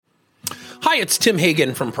Hi, it's Tim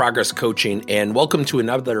Hagen from Progress Coaching, and welcome to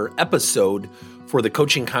another episode for the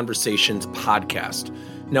Coaching Conversations podcast.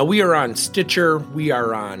 Now, we are on Stitcher, we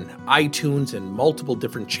are on iTunes, and multiple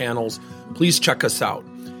different channels. Please check us out.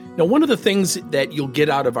 Now, one of the things that you'll get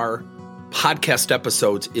out of our podcast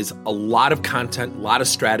episodes is a lot of content, a lot of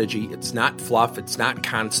strategy. It's not fluff, it's not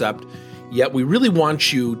concept, yet we really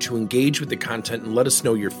want you to engage with the content and let us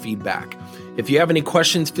know your feedback. If you have any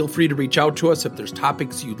questions, feel free to reach out to us. If there's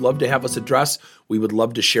topics you'd love to have us address, we would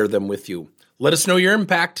love to share them with you. Let us know your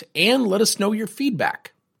impact and let us know your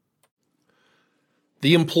feedback.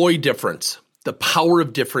 The employee difference, the power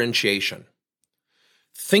of differentiation.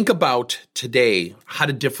 Think about today how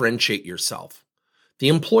to differentiate yourself. The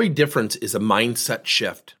employee difference is a mindset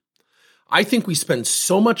shift. I think we spend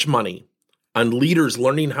so much money on leaders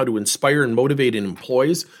learning how to inspire and motivate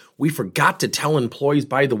employees. We forgot to tell employees,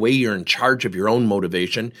 by the way, you're in charge of your own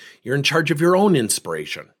motivation. You're in charge of your own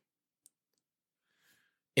inspiration.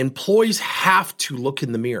 Employees have to look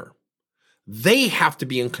in the mirror. They have to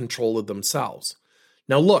be in control of themselves.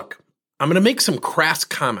 Now, look, I'm going to make some crass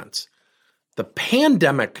comments. The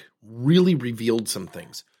pandemic really revealed some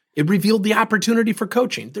things. It revealed the opportunity for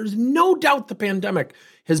coaching. There's no doubt the pandemic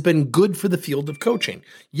has been good for the field of coaching.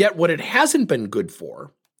 Yet what it hasn't been good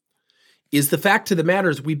for is the fact of the matter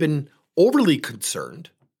is we've been overly concerned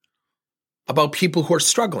about people who are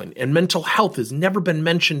struggling, and mental health has never been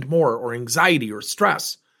mentioned more, or anxiety or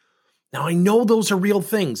stress. Now, I know those are real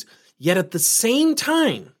things, yet at the same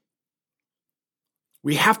time,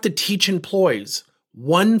 we have to teach employees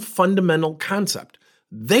one fundamental concept.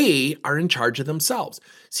 They are in charge of themselves.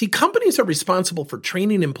 See, companies are responsible for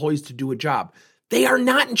training employees to do a job. They are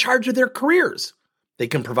not in charge of their careers. They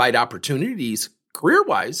can provide opportunities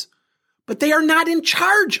career-wise, but they are not in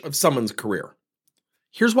charge of someone's career.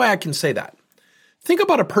 Here's why I can say that. Think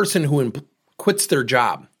about a person who quits their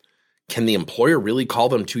job. Can the employer really call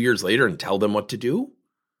them 2 years later and tell them what to do?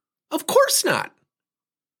 Of course not.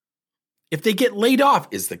 If they get laid off,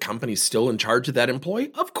 is the company still in charge of that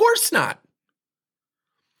employee? Of course not.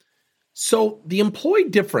 So the employee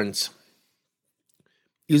difference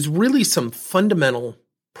is really some fundamental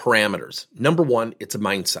parameters. Number one, it's a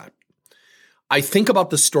mindset. I think about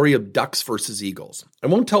the story of ducks versus eagles. I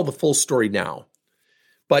won't tell the full story now,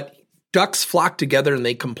 but ducks flock together and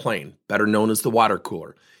they complain, better known as the water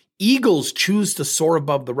cooler. Eagles choose to soar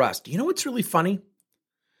above the rest. You know what's really funny?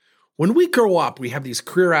 When we grow up, we have these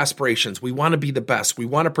career aspirations. We want to be the best. We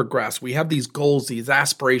want to progress. We have these goals, these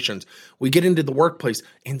aspirations. We get into the workplace,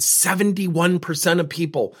 and 71% of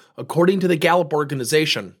people, according to the Gallup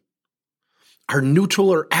organization, are neutral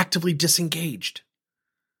or actively disengaged.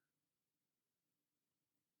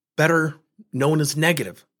 Better known as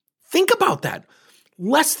negative. Think about that.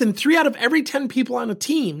 Less than 3 out of every 10 people on a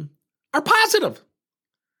team are positive.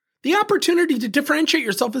 The opportunity to differentiate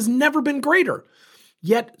yourself has never been greater.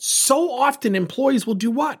 Yet, so often employees will do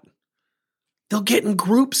what? They'll get in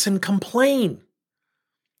groups and complain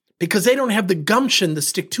because they don't have the gumption, the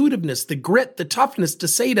stick-to-itiveness, the grit, the toughness to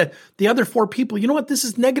say to the other 4 people, you know what, this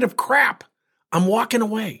is negative crap. I'm walking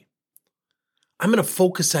away. I'm going to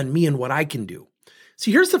focus on me and what I can do.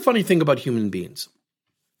 See, here's the funny thing about human beings.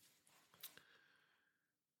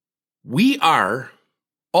 We are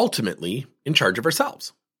ultimately in charge of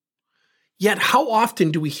ourselves. Yet, how often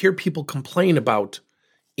do we hear people complain about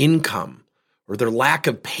income or their lack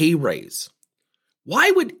of pay raise? Why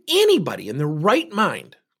would anybody in their right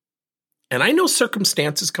mind, and I know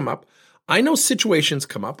circumstances come up, I know situations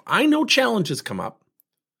come up, I know challenges come up,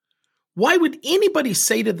 why would anybody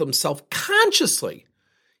say to themselves consciously,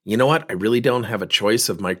 you know what, I really don't have a choice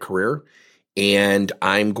of my career, and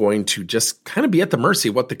I'm going to just kind of be at the mercy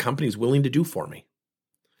of what the company's willing to do for me?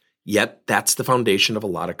 Yet, that's the foundation of a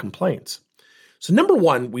lot of complaints. So number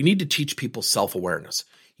one, we need to teach people self-awareness.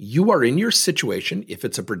 You are in your situation. If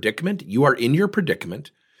it's a predicament, you are in your predicament.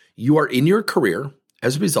 You are in your career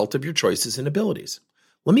as a result of your choices and abilities.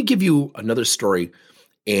 Let me give you another story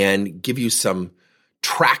and give you some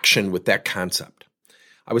traction with that concept.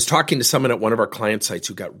 I was talking to someone at one of our client sites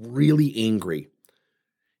who got really angry,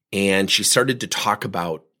 and she started to talk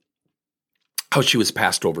about how she was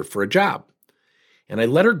passed over for a job. And I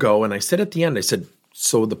let her go, and I said at the end, I said,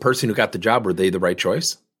 so the person who got the job, were they the right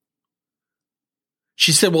choice?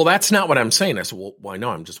 She said, well, that's not what I'm saying. I said, well, why no?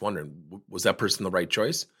 I'm just wondering, was that person the right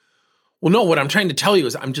choice? Well, no, what I'm trying to tell you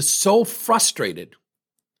is I'm just so frustrated.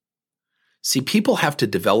 See, people have to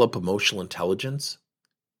develop emotional intelligence.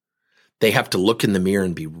 They have to look in the mirror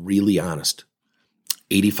and be really honest.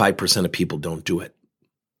 85% of people don't do it.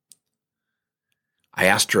 I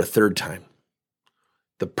asked her a third time,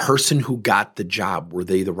 the person who got the job, were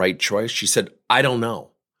they the right choice? She said, I don't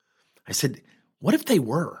know. I said, what if they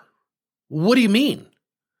were? What do you mean?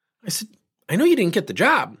 I said, I know you didn't get the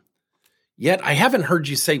job, yet I haven't heard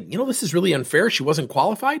you say, this is really unfair. She wasn't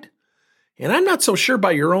qualified. And I'm not so sure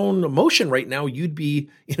by your own emotion right now, you'd be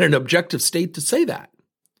in an objective state to say that.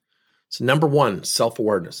 So number one,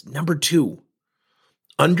 self-awareness. Number two,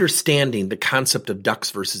 understanding the concept of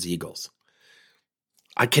ducks versus eagles.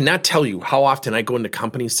 I cannot tell you how often I go into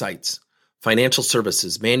company sites, financial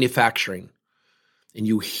services, manufacturing, and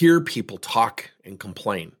you hear people talk and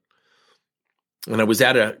complain. And I was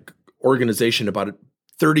at an organization about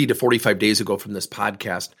 30 to 45 days ago from this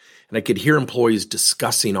podcast, and I could hear employees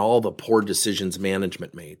discussing all the poor decisions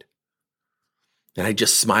management made. And I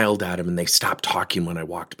just smiled at them, and they stopped talking when I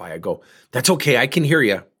walked by. I go, that's okay, I can hear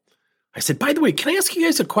you. I said, by the way, can I ask you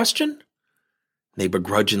guys a question? And they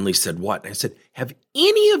begrudgingly said, what? And I said, have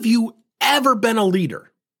any of you ever been a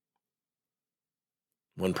leader?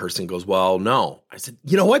 One person goes, well, no. I said,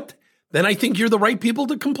 you know what? Then I think you're the right people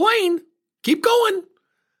to complain. Keep going.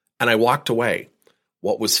 And I walked away.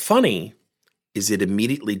 What was funny is it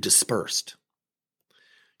immediately dispersed.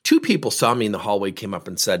 Two people saw me in the hallway, came up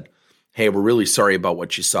and said, hey, we're really sorry about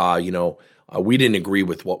what you saw. We didn't agree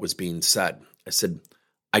with what was being said. I said,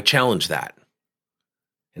 I challenge that.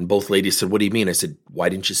 And both ladies said, what do you mean? I said, why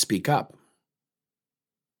didn't you speak up?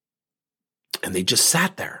 And they just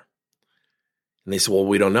sat there. And they said, well,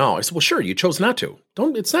 we don't know. I said, well, sure, you chose not to.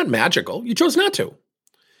 It's not magical. You chose not to.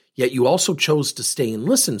 Yet you also chose to stay and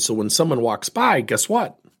listen. So when someone walks by, guess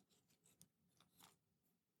what?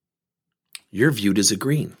 You're viewed as a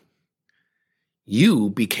green. You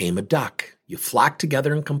became a duck. You flock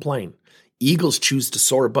together and complain. Eagles choose to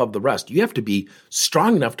soar above the rest. You have to be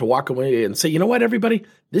strong enough to walk away and say, you know what, everybody,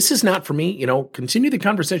 this is not for me. Continue the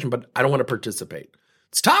conversation, but I don't want to participate.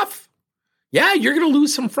 It's tough. Yeah, you're going to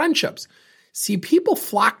lose some friendships. See, people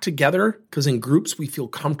flock together because in groups we feel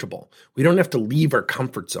comfortable. We don't have to leave our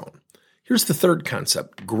comfort zone. Here's the third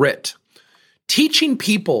concept, grit. Teaching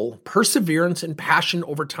people perseverance and passion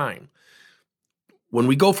over time. When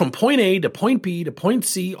we go from point A to point B to point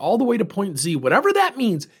C, all the way to point Z, whatever that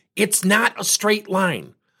means, it's not a straight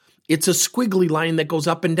line. It's a squiggly line that goes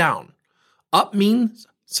up and down. Up means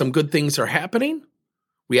some good things are happening.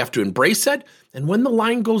 We have to embrace it. And when the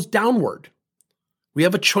line goes downward, we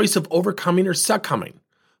have a choice of overcoming or succumbing.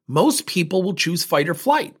 Most people will choose fight or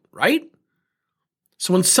flight, right?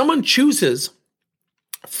 So when someone chooses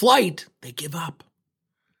flight, they give up.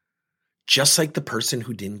 Just like the person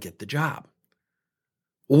who didn't get the job.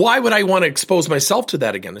 Why would I want to expose myself to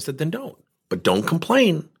that again? I said, then don't. But don't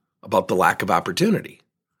complain about the lack of opportunity.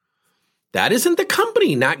 That isn't the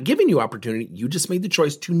company not giving you opportunity. You just made the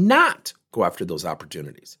choice to not go after those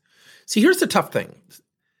opportunities. See, here's the tough thing.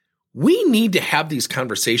 We need to have these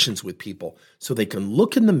conversations with people so they can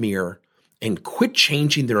look in the mirror and quit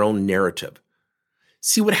changing their own narrative.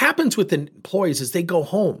 See, what happens with employees is they go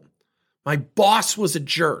home. My boss was a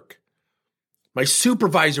jerk. My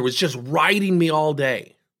supervisor was just riding me all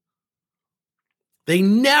day. They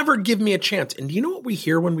never give me a chance. And do you know what we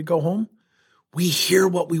hear when we go home? We hear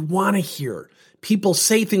what we want to hear. People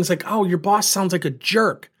say things like, oh, your boss sounds like a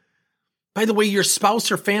jerk. By the way, your spouse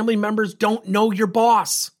or family members don't know your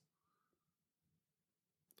boss.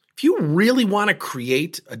 If you really want to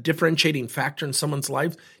create a differentiating factor in someone's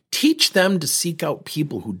life, teach them to seek out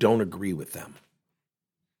people who don't agree with them.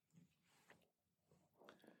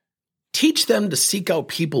 Teach them to seek out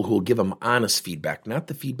people who will give them honest feedback, not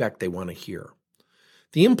the feedback they want to hear.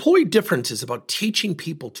 The employee difference is about teaching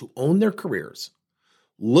people to own their careers,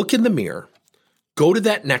 look in the mirror, go to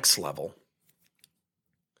that next level,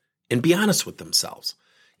 and be honest with themselves.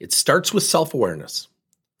 It starts with self-awareness.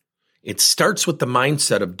 It starts with the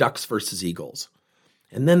mindset of ducks versus eagles.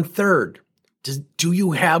 And then third, do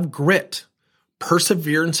you have grit,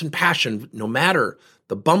 perseverance, and passion, no matter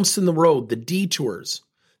the bumps in the road, the detours,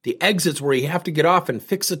 the exits where you have to get off and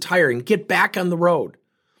fix a tire and get back on the road?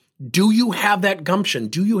 Do you have that gumption?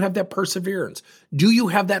 Do you have that perseverance? Do you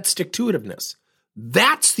have that stick-to-itiveness?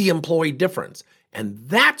 That's the employee difference. And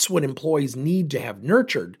that's what employees need to have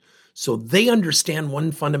nurtured so they understand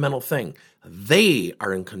one fundamental thing. They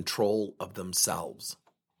are in control of themselves.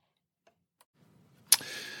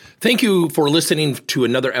 Thank you for listening to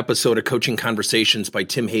another episode of Coaching Conversations by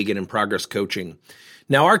Tim Hagen and Progress Coaching.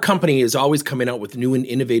 Now, our company is always coming out with new and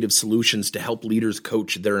innovative solutions to help leaders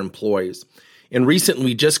coach their employees. And recently,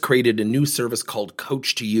 we just created a new service called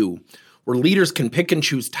Coach to You, where leaders can pick and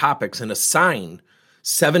choose topics and assign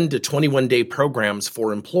 7 to 21-day programs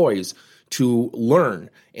for employees to learn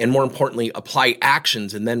and, more importantly, apply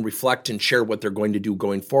actions and then reflect and share what they're going to do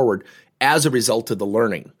going forward as a result of the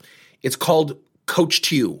learning. It's called Coach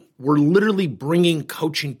to You. We're literally bringing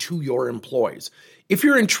coaching to your employees. If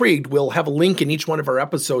you're intrigued, we'll have a link in each one of our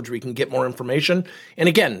episodes where you can get more information. And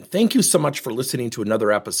again, thank you so much for listening to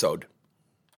another episode.